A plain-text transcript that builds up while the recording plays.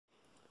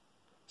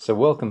So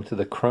welcome to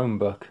the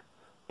Chromebook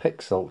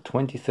Pixel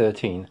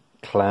 2013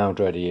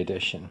 Cloudready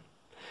edition.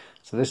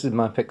 So this is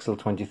my Pixel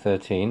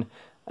 2013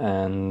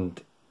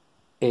 and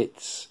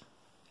it's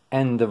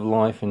end of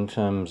life in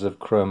terms of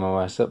Chrome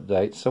OS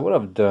updates. So what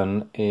I've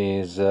done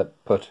is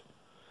put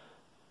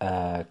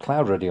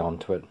Cloudready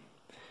onto it,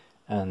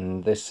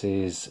 and this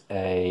is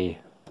a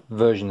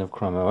version of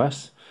Chrome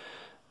OS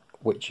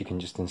which you can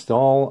just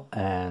install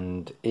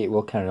and it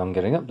will carry on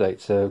getting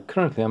updates. So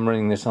currently I'm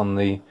running this on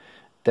the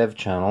dev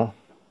channel.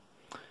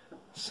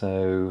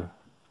 So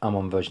I'm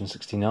on version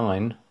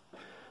 69,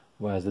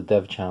 whereas the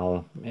dev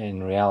channel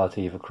in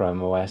reality for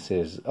Chrome OS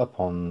is up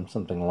on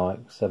something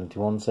like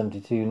 71,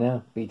 72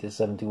 now, beta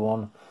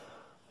 71.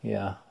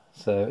 Yeah,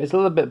 so it's a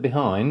little bit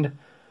behind,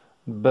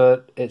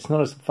 but it's not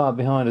as far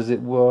behind as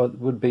it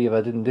would be if I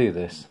didn't do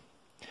this.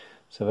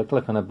 So if I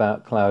click on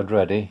About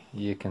Cloudready,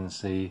 you can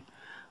see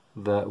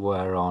that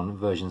we're on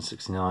version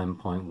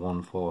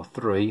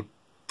 69.143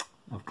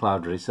 of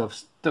Cloudready. So I've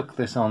stuck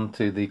this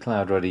onto the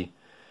Cloudready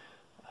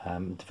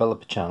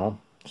developer channel,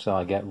 so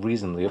I get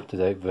reasonably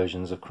up-to-date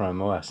versions of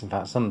Chrome OS. In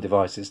fact, some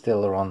devices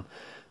still are on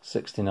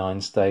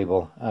 69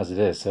 stable as it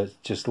is, so it's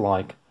just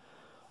like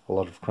a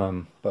lot of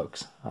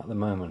Chromebooks at the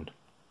moment.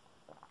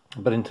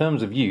 But in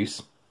terms of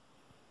use,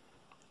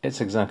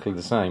 it's exactly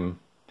the same,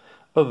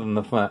 other than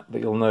the fact that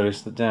you'll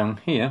notice that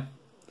down here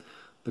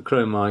the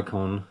Chrome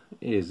icon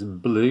is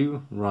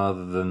blue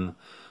rather than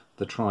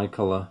the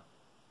tricolour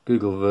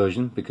Google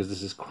version, because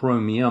this is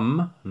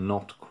Chromium,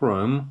 not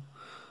Chrome.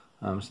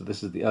 So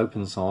this is the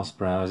open source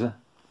browser,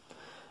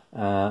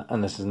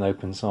 and this is an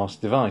open source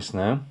device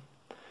now.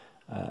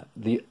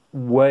 The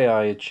way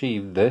I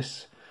achieved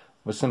this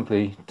was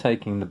simply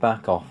taking the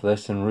back off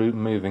this and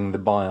removing the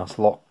BIOS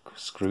lock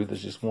screw.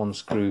 There's just one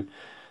screw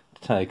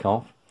to take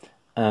off,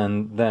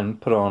 and then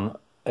put on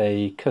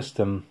a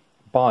custom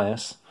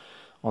BIOS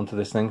onto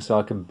this thing so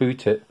I could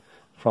boot it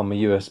from a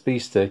USB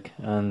stick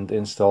and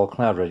install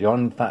Cloudready on,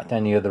 in fact,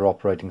 any other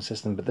operating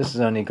system, but this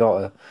has only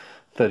got a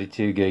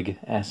 32 gig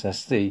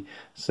SSD,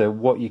 so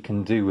what you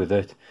can do with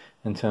it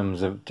in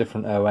terms of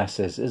different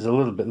OSs is a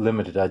little bit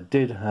limited. I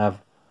did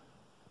have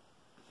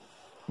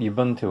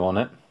Ubuntu on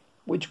it,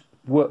 which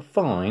worked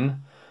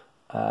fine,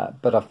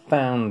 but I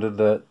found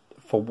that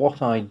for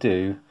what I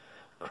do,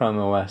 Chrome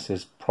OS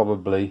is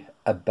probably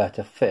a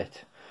better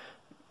fit,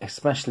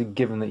 especially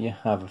given that you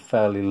have a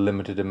fairly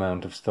limited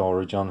amount of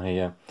storage on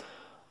here.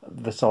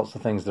 The sorts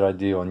of things that I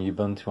do on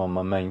Ubuntu on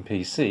my main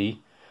PC,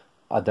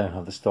 I don't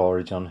have the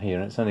storage on here,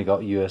 and it's only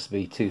got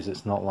USB 2, so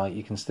it's not like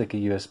you can stick a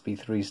USB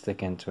 3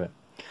 stick into it.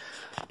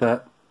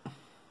 But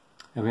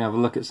if we have a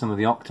look at some of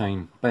the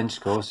Octane bench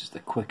scores, just a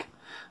quick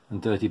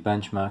and dirty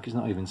benchmark, it's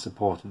not even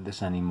supported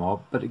this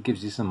anymore, but it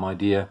gives you some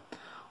idea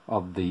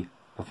of the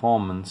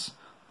performance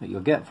that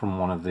you'll get from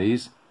one of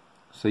these.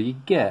 So you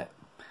get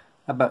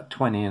about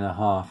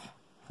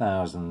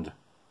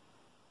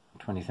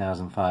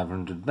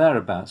 20,500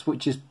 thereabouts,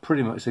 which is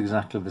pretty much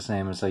exactly the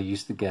same as I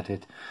used to get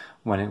it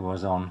when it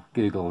was on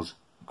Google's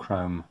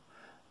Chrome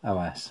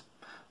OS.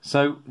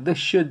 So this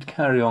should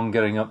carry on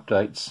getting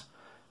updates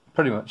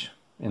pretty much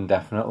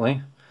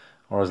indefinitely,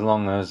 or as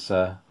long as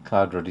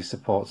Cloudready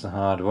supports the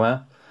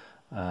hardware,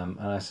 and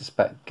I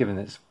suspect, given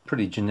it's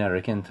pretty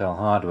generic Intel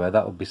hardware,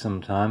 that will be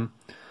some time.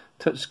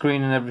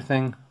 Touchscreen and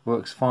everything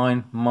works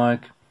fine,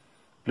 mic,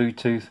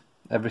 Bluetooth,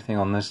 everything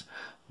on this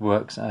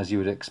works as you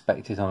would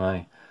expect it on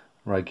a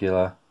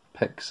regular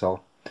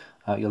Pixel.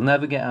 You'll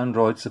never get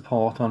Android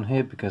support on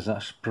here because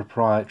that's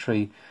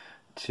proprietary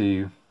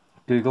to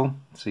Google,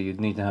 so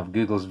you'd need to have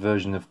Google's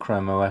version of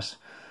Chrome OS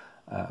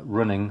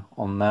running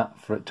on that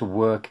for it to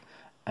work,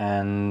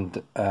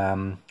 and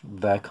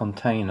their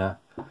container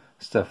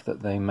stuff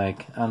that they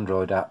make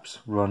Android apps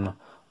run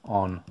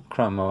on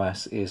Chrome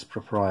OS is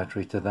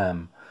proprietary to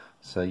them,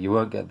 so you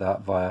won't get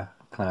that via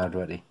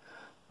Cloudready.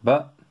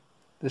 But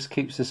this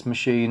keeps this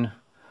machine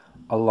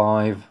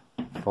alive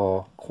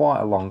for quite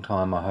a long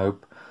time, I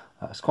hope.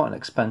 It's quite an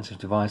expensive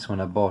device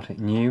when I bought it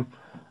new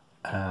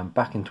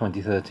back in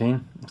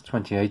 2013. It's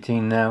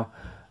 2018 now,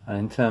 and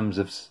in terms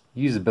of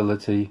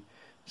usability,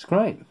 it's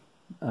great.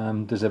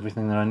 Does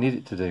everything that I need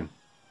it to do.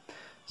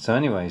 So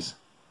anyways,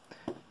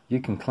 you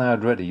can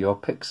Cloudready your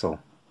Pixel.